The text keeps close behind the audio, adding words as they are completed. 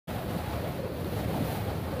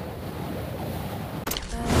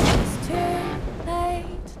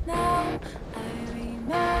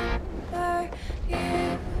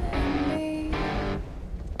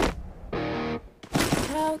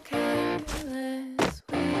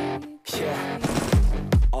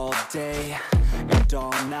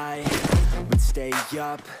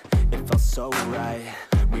up, it felt so right.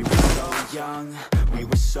 We were so young, we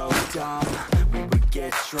were so dumb. We would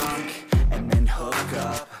get drunk and then hook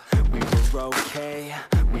up. We were okay,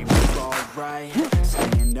 we were alright.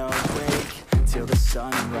 Staying awake till the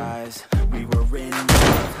sunrise. We were in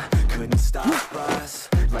love, couldn't stop us.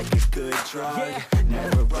 Like a good drug,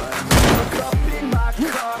 never run. Look up in my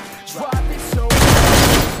car, driving so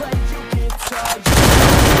hard. Play you guitar, you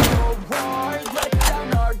go hard. Let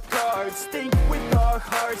down our guards, think with our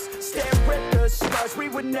hearts. Stare at the stars, we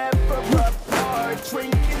were never apart.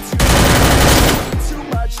 Drinking too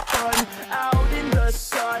much fun, out in the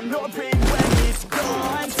sun. Hoping when it's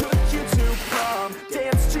gone. Took you to prom,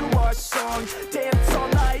 dance to our song. Dance all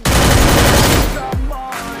night, come on.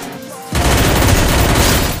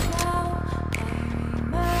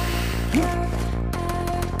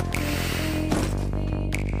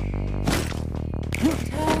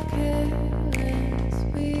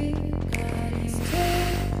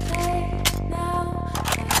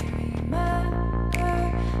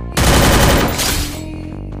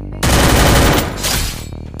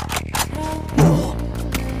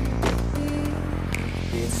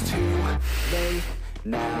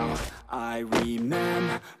 Now I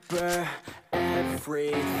remember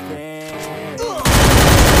everything,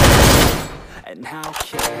 and how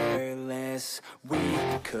careless we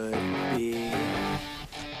could be,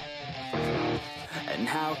 and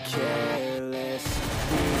how careless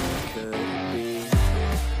we could be,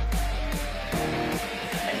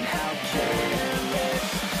 and how careless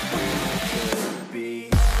we could be.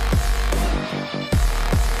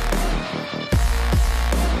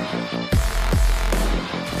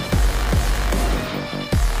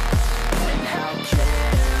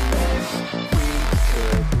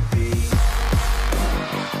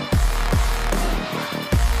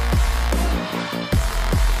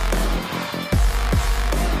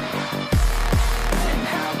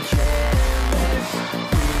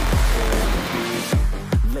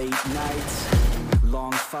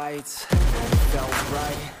 Fights, felt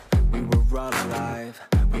right, we were alive.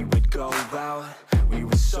 We would go out, we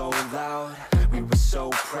were so loud. We were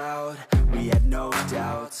so proud, we had no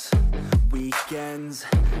doubts. Weekends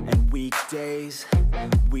and weekdays,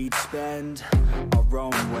 we'd spend our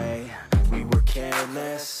own way. We were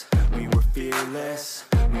careless, we were fearless,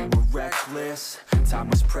 we were reckless, time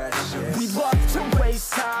was precious. We loved to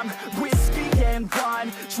waste time, whiskey and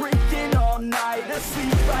wine, drinking all night,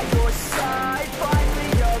 asleep by your side.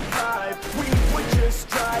 Finally arrived, we would just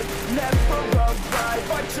drive, never arrive.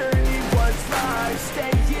 Our journey was live,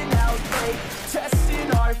 staying out late,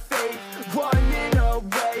 testing our fate, running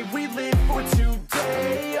away. We live for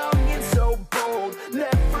today, young and so bold,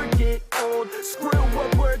 never get old. Screw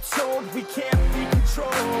what we're told, we can't be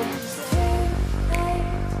controlled.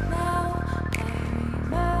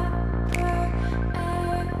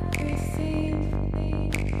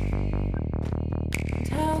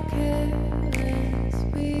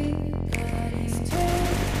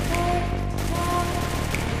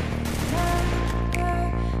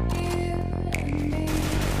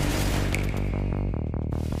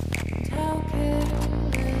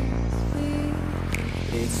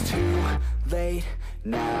 Late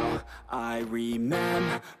now, I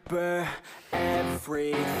remember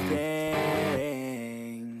everything,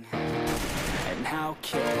 and how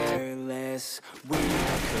careless we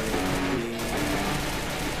could be,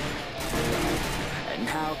 and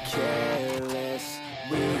how careless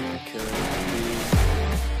we could be,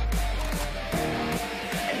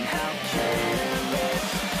 and how careless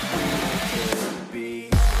we could be.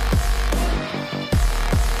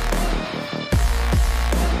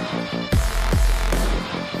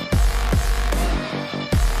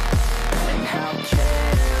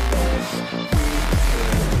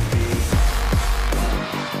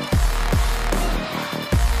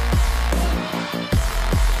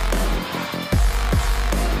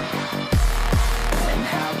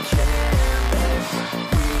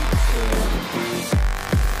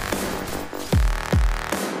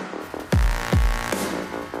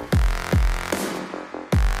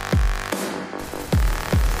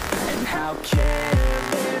 How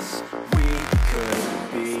careless we could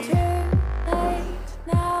be. It's too late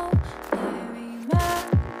now, I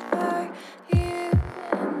remember you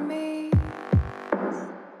and me, and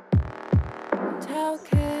how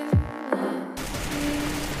careless we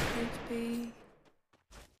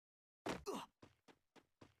could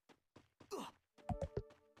be.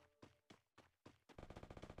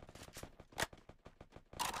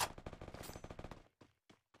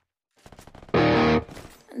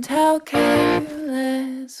 And how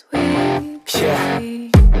careless we could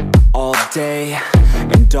be. All day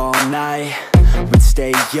and all night, we'd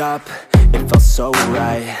stay up it felt so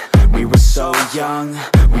right. We were so young,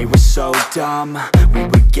 we were so dumb. We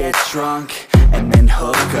would get drunk and then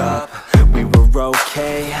hook up. We were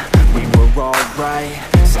okay, we were alright,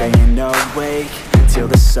 staying awake till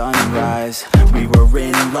the sunrise. We were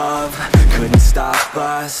in love, couldn't stop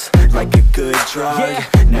us, like a good drug,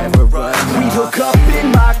 never enough. We'd hook up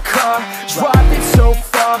in my car, driving so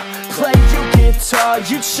far, play your guitar,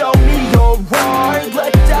 you'd show me your art.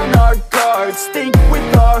 Let down our guards, think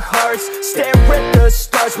with our hearts, stare at the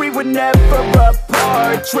stars. We were never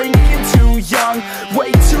apart, drinking too young,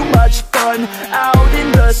 way too much fun, out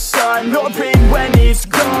in the sun, hoping when it's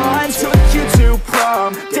gone. Took you to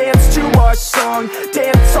prom, dance to our song,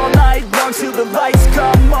 dance all night long till the lights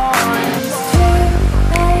come on.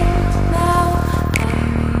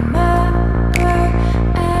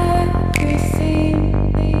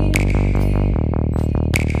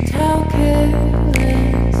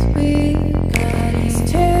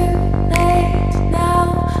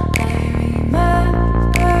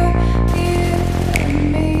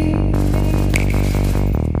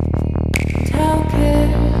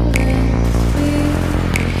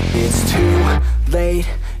 Late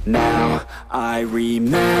now, I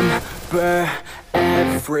remember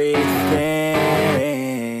everything,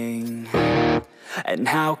 and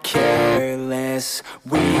how careless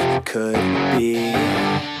we could be,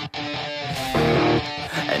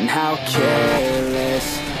 and how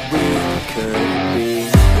careless we could be,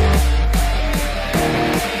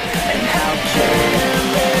 and how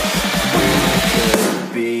careless we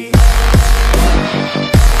could be.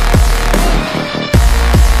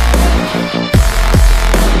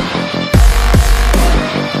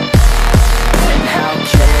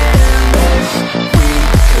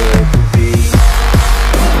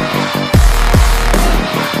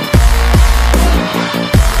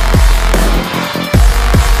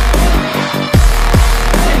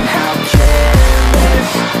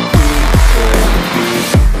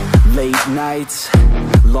 Nights,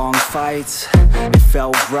 long fights, it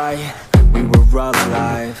felt right, we were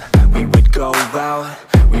alive. We would go out,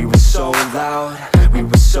 we were so loud, we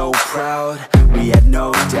were so proud, we had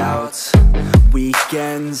no doubts.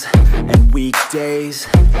 Weekends and weekdays,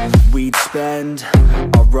 we'd spend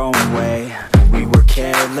our own way. We were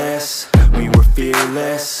careless, we were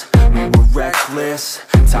fearless, we were reckless,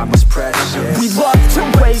 time was precious. We loved to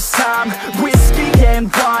waste time, whiskey and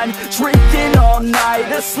wine, drinking all night,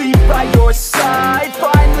 asleep by your side.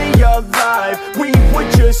 Finally alive, we would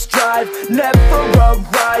just drive, never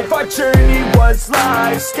arrive. Our journey was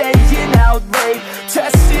live, staying out late,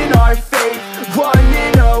 testing our fate,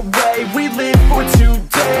 running away. We live for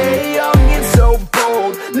today, young and so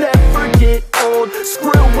bold, never get old.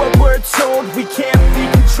 Screw what we're told, we can't be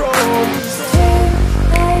controlled.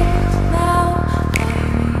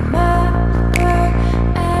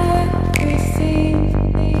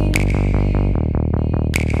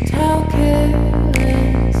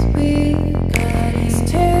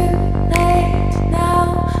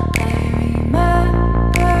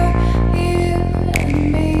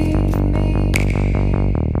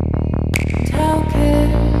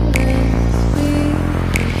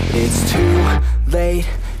 It's too late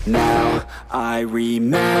now, I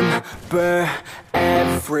remember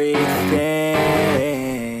everything,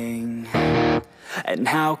 and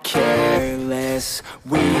how careless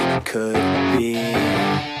we could be,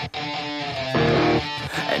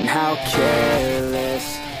 and how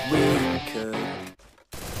careless we could